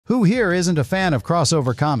Who here isn't a fan of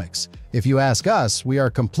crossover comics? If you ask us, we are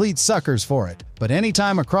complete suckers for it. But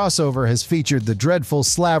anytime a crossover has featured the dreadful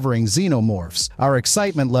slavering Xenomorphs, our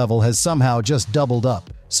excitement level has somehow just doubled up.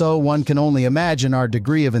 So one can only imagine our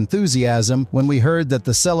degree of enthusiasm when we heard that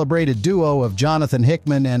the celebrated duo of Jonathan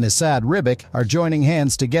Hickman and Asad Ribic are joining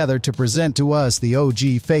hands together to present to us the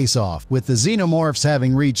OG face-off. With the Xenomorphs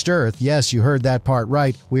having reached Earth, yes, you heard that part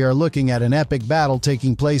right, we are looking at an epic battle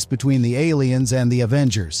taking place between the aliens and the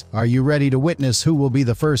Avengers. Are you ready to witness who will be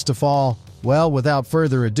the first to fall? Well, without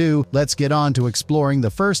further ado, let's get on to exploring the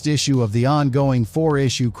first issue of the ongoing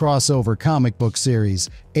 4-issue crossover comic book series,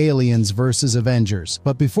 Aliens vs. Avengers.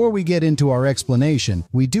 But before we get into our explanation,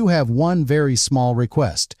 we do have one very small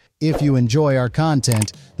request. If you enjoy our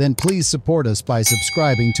content, then please support us by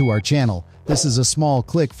subscribing to our channel. This is a small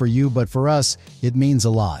click for you, but for us, it means a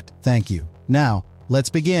lot. Thank you. Now, let's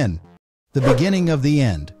begin. The beginning of the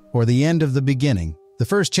end, or the end of the beginning. The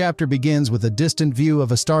first chapter begins with a distant view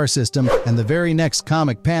of a star system, and the very next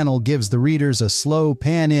comic panel gives the readers a slow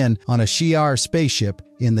pan-in on a Shi'ar spaceship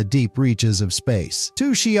in the deep reaches of space.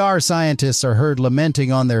 Two Shi'ar scientists are heard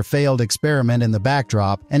lamenting on their failed experiment in the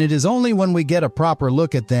backdrop, and it is only when we get a proper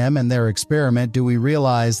look at them and their experiment do we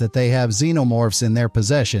realize that they have Xenomorphs in their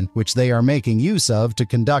possession, which they are making use of to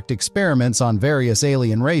conduct experiments on various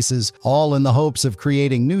alien races, all in the hopes of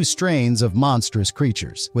creating new strains of monstrous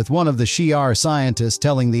creatures. With one of the Shi'ar scientists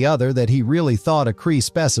telling the other that he really thought a Kree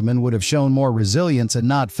specimen would have shown more resilience and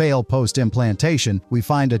not fail post-implantation, we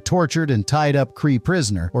find a tortured and tied-up Kree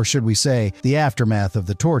prisoner, or should we say, the aftermath of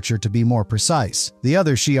the torture to be more precise. The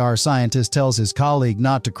other Shi'ar scientist tells his colleague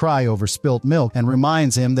not to cry over spilt milk and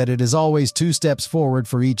reminds him that it is always 2 steps forward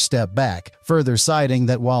for each step back, further citing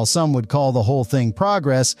that while some would call the whole thing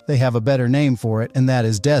progress, they have a better name for it, and that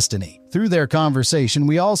is destiny. Through their conversation,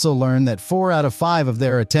 we also learn that 4 out of 5 of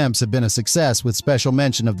their attempts have been a success, with special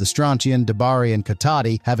mention of the Strontian, Dabari, and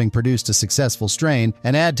Katati having produced a successful strain,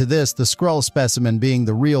 and add to this the Skrull specimen being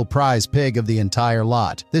the real prize pig of the entire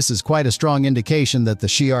lot. This is quite a strong indication that the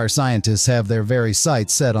Shi'ar scientists have their very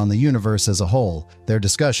sights set on the universe as a whole. Their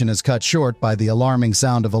discussion is cut short by the alarming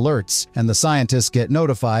sound of alerts, and the scientists get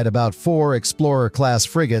notified about 4 Explorer-class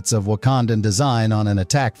frigates of Wakandan design on an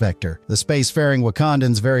attack vector. The spacefaring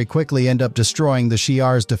Wakandans very quickly end up destroying the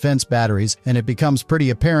Shi'ar's defense batteries, and it becomes pretty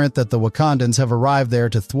apparent that the Wakandans have arrived there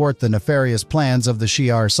to thwart the nefarious plans of the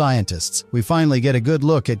Shi'ar scientists. We finally get a good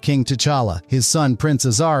look at King T'Challa, his son Prince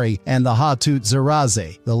Azari, and the Hatut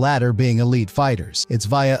Zeraze, the latter being elite fighters. It's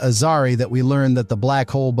via Azari that we learn that the black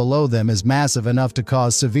hole below them is massive enough to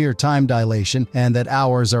cause severe time dilation, and that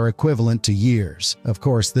hours are equivalent to years. Of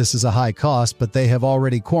course, this is a high cost, but they have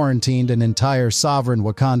already quarantined an entire sovereign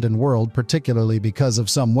Wakandan world, particularly because of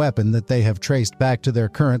some weapon that they have traced back to their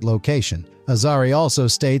current location. Azari also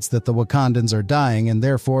states that the Wakandans are dying and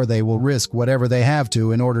therefore they will risk whatever they have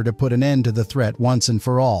to in order to put an end to the threat once and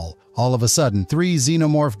for all. All of a sudden, 3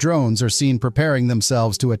 Xenomorph drones are seen preparing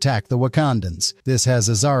themselves to attack the Wakandans. This has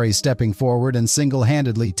Azari stepping forward and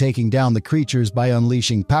single-handedly taking down the creatures by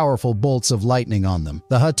unleashing powerful bolts of lightning on them.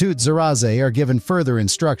 The Hatut Zeraze are given further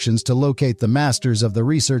instructions to locate the masters of the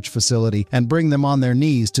research facility and bring them on their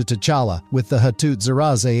knees to T'Challa. With the Hatut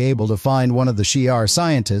Zeraze able to find one of the Shi'ar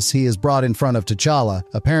scientists, he is brought in front of T'Challa.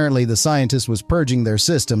 Apparently, the scientist was purging their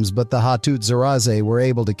systems, but the Hatut Zeraze were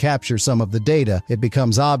able to capture some of the data. It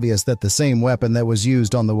becomes obvious that the same weapon that was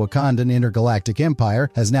used on the Wakandan Intergalactic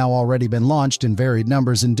Empire has now already been launched in varied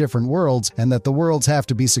numbers in different worlds, and that the worlds have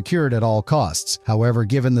to be secured at all costs. However,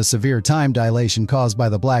 given the severe time dilation caused by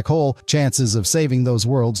the black hole, chances of saving those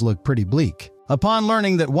worlds look pretty bleak. Upon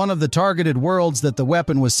learning that one of the targeted worlds that the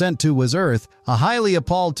weapon was sent to was Earth, a highly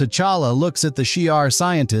appalled T'Challa looks at the Shi'ar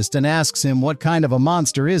scientist and asks him what kind of a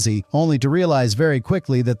monster is he, only to realize very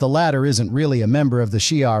quickly that the latter isn't really a member of the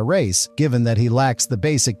Shi'ar race, given that he lacks the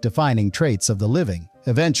basic defining traits of the living.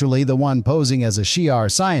 Eventually, the one posing as a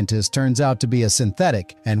Shi'ar scientist turns out to be a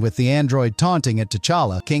synthetic, and with the android taunting at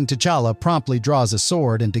T'Challa, King T'Challa promptly draws a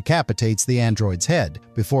sword and decapitates the android's head.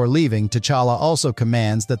 Before leaving, T'Challa also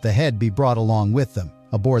commands that the head be brought along with them.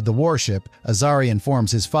 Aboard the warship, Azari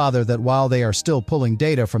informs his father that while they are still pulling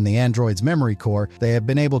data from the android's memory core, they have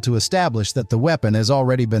been able to establish that the weapon has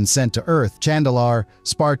already been sent to Earth, Chandalar,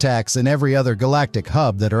 Spartax, and every other galactic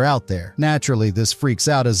hub that are out there. Naturally, this freaks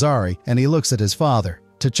out Azari, and he looks at his father.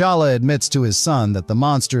 T'Challa admits to his son that the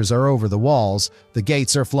monsters are over the walls, the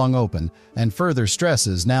gates are flung open, and further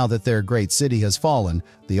stresses now that their great city has fallen,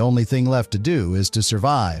 the only thing left to do is to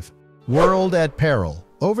survive. World at peril.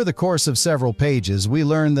 Over the course of several pages, we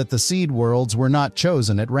learn that the seed worlds were not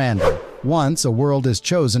chosen at random. Once a world is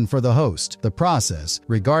chosen for the host, the process,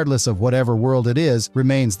 regardless of whatever world it is,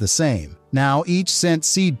 remains the same. Now, each sent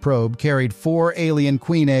seed probe carried 4 alien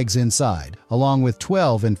queen eggs inside, along with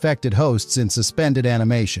 12 infected hosts in suspended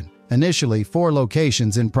animation. Initially, 4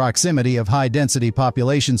 locations in proximity of high-density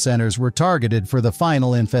population centers were targeted for the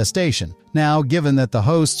final infestation. Now, given that the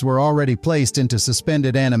hosts were already placed into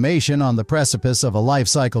suspended animation on the precipice of a life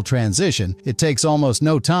cycle transition, it takes almost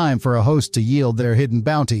no time for a host to yield their hidden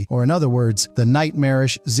bounty, or in other words, the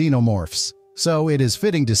nightmarish Xenomorphs. So it is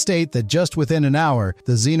fitting to state that just within an hour,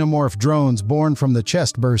 the Xenomorph drones born from the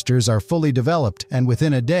chest bursters are fully developed, and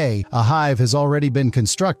within a day, a hive has already been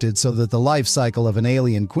constructed so that the life cycle of an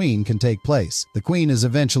alien queen can take place. The queen is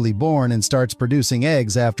eventually born and starts producing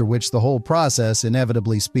eggs, after which the whole process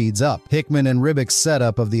inevitably speeds up. Hickman and Ribick's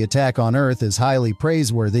setup of the attack on Earth is highly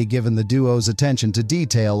praiseworthy given the duo's attention to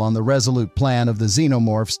detail on the resolute plan of the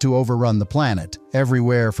Xenomorphs to overrun the planet.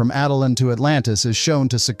 Everywhere from Adelan to Atlantis is shown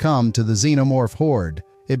to succumb to the Xenomorph horde.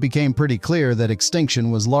 It became pretty clear that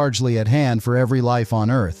extinction was largely at hand for every life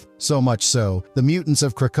on Earth. So much so, the mutants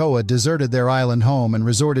of Krakoa deserted their island home and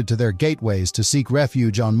resorted to their gateways to seek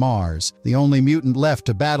refuge on Mars. The only mutant left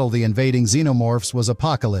to battle the invading Xenomorphs was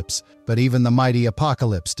Apocalypse, but even the mighty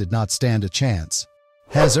Apocalypse did not stand a chance.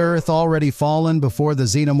 Has Earth already fallen before the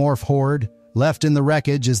Xenomorph horde? Left in the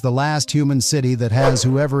wreckage is the last human city that has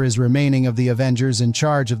whoever is remaining of the Avengers in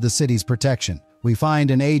charge of the city's protection. We find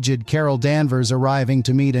an aged Carol Danvers arriving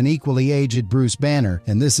to meet an equally aged Bruce Banner,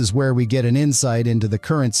 and this is where we get an insight into the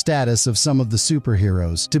current status of some of the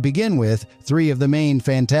superheroes. To begin with, 3 of the main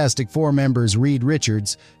Fantastic Four members, Reed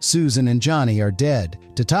Richards, Susan, and Johnny, are dead.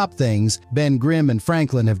 To top things, Ben Grimm and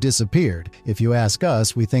Franklin have disappeared. If you ask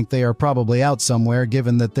us, we think they are probably out somewhere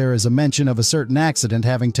given that there is a mention of a certain accident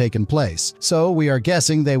having taken place. So we are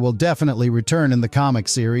guessing they will definitely return in the comic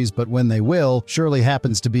series, but when they will, surely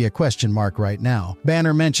happens to be a question mark right now.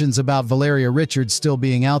 Banner mentions about Valeria Richards still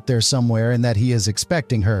being out there somewhere and that he is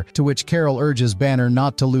expecting her, to which Carol urges Banner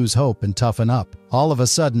not to lose hope and toughen up. All of a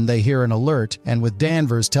sudden, they hear an alert, and with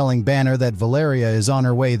Danvers telling Banner that Valeria is on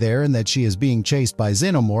her way there and that she is being chased by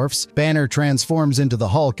Xenomorphs, Banner transforms into the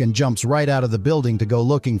Hulk and jumps right out of the building to go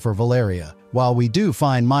looking for Valeria. While we do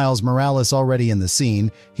find Miles Morales already in the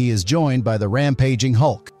scene, he is joined by the rampaging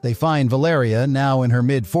Hulk. They find Valeria, now in her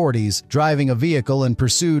mid-40s, driving a vehicle and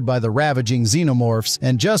pursued by the ravaging Xenomorphs,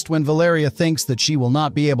 and just when Valeria thinks that she will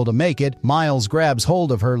not be able to make it, Miles grabs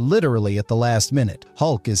hold of her literally at the last minute.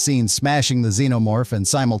 Hulk is seen smashing the Xenomorph and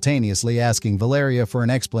simultaneously asking Valeria for an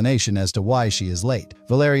explanation as to why she is late.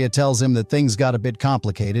 Valeria tells him that things got a bit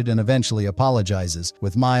complicated and eventually apologizes,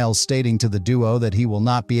 with Miles stating to the duo that he will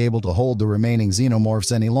not be able to hold the remaining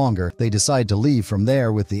Xenomorphs any longer. They decide to leave from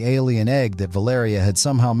there with the alien egg that Valeria had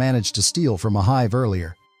somehow managed to steal from a hive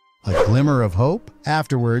earlier. A glimmer of hope?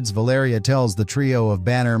 Afterwards, Valeria tells the trio of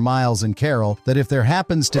Banner, Miles, and Carol that if there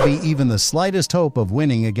happens to be even the slightest hope of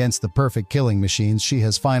winning against the perfect killing machines, she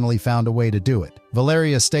has finally found a way to do it.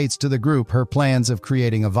 Valeria states to the group her plans of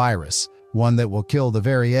creating a virus, one that will kill the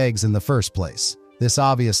very eggs in the first place. This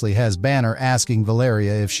obviously has Banner asking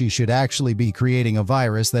Valeria if she should actually be creating a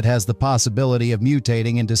virus that has the possibility of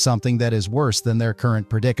mutating into something that is worse than their current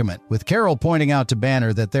predicament. With Carol pointing out to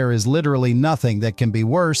Banner that there is literally nothing that can be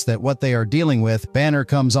worse than what they are dealing with, Banner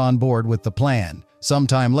comes on board with the plan.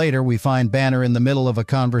 Sometime later, we find Banner in the middle of a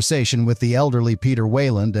conversation with the elderly Peter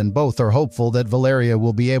Wayland, and both are hopeful that Valeria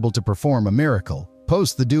will be able to perform a miracle.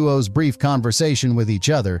 Post the duo's brief conversation with each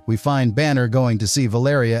other, we find Banner going to see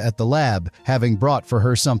Valeria at the lab, having brought for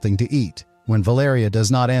her something to eat. When Valeria does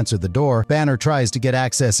not answer the door, Banner tries to get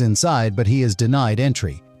access inside, but he is denied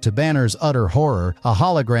entry. To Banner's utter horror, a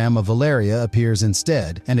hologram of Valeria appears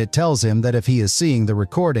instead, and it tells him that if he is seeing the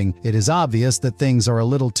recording, it is obvious that things are a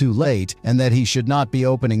little too late and that he should not be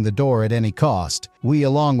opening the door at any cost. We,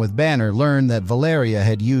 along with Banner, learn that Valeria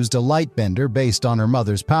had used a light bender based on her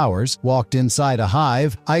mother's powers, walked inside a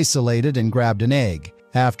hive, isolated, and grabbed an egg.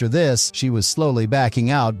 After this, she was slowly backing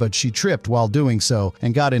out, but she tripped while doing so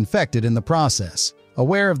and got infected in the process.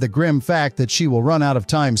 Aware of the grim fact that she will run out of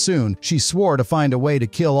time soon, she swore to find a way to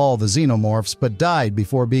kill all the Xenomorphs but died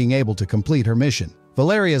before being able to complete her mission.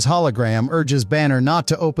 Valeria's hologram urges Banner not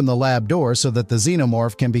to open the lab door so that the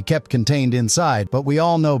Xenomorph can be kept contained inside, but we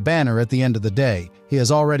all know Banner at the end of the day. He has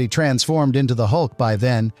already transformed into the Hulk by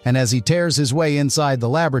then, and as he tears his way inside the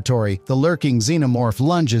laboratory, the lurking Xenomorph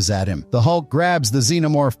lunges at him. The Hulk grabs the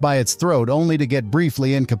Xenomorph by its throat only to get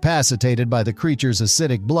briefly incapacitated by the creature's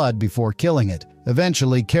acidic blood before killing it.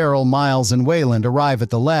 Eventually, Carol, Miles, and Wayland arrive at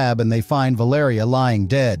the lab and they find Valeria lying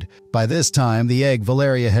dead. By this time, the egg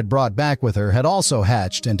Valeria had brought back with her had also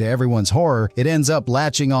hatched, and to everyone's horror, it ends up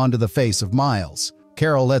latching onto the face of Miles.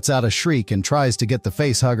 Carol lets out a shriek and tries to get the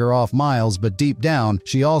facehugger off Miles, but deep down,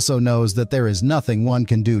 she also knows that there is nothing one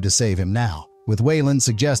can do to save him now. With Wayland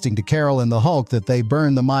suggesting to Carol and the Hulk that they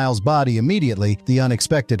burn the Miles body immediately, the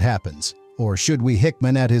unexpected happens. Or should we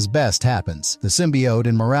Hickman at his best happens. The symbiote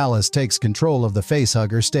in Morales takes control of the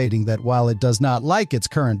facehugger, stating that while it does not like its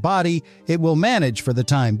current body, it will manage for the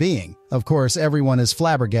time being. Of course, everyone is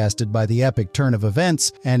flabbergasted by the epic turn of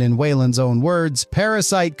events, and in Wayland's own words,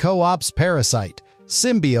 "Parasite co-ops Parasite.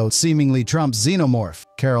 Symbiote seemingly trumps Xenomorph."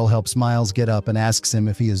 Carol helps Miles get up and asks him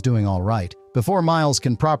if he is doing all right. Before Miles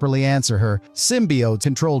can properly answer her,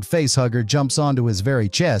 symbiote-controlled facehugger jumps onto his very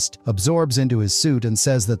chest, absorbs into his suit, and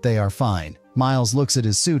says that they are fine. Miles looks at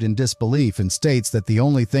his suit in disbelief and states that the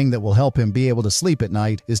only thing that will help him be able to sleep at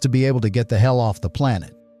night is to be able to get the hell off the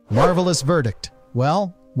planet. Marvelous verdict.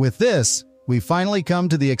 Well, with this, we finally come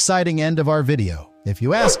to the exciting end of our video. If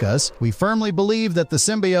you ask us, we firmly believe that the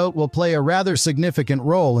symbiote will play a rather significant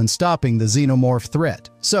role in stopping the Xenomorph threat.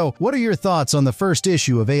 So, what are your thoughts on the first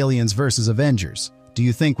issue of Aliens vs. Avengers? Do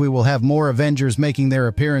you think we will have more Avengers making their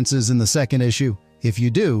appearances in the second issue? If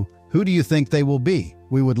you do, who do you think they will be?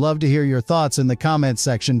 We would love to hear your thoughts in the comments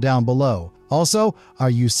section down below. Also,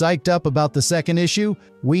 are you psyched up about the second issue?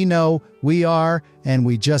 We know, we are, and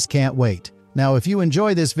we just can't wait. Now, if you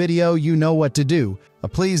enjoy this video, you know what to do.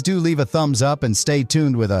 Please do leave a thumbs up and stay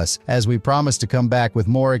tuned with us, as we promise to come back with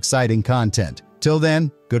more exciting content. Till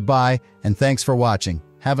then, goodbye, and thanks for watching.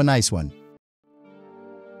 Have a nice one.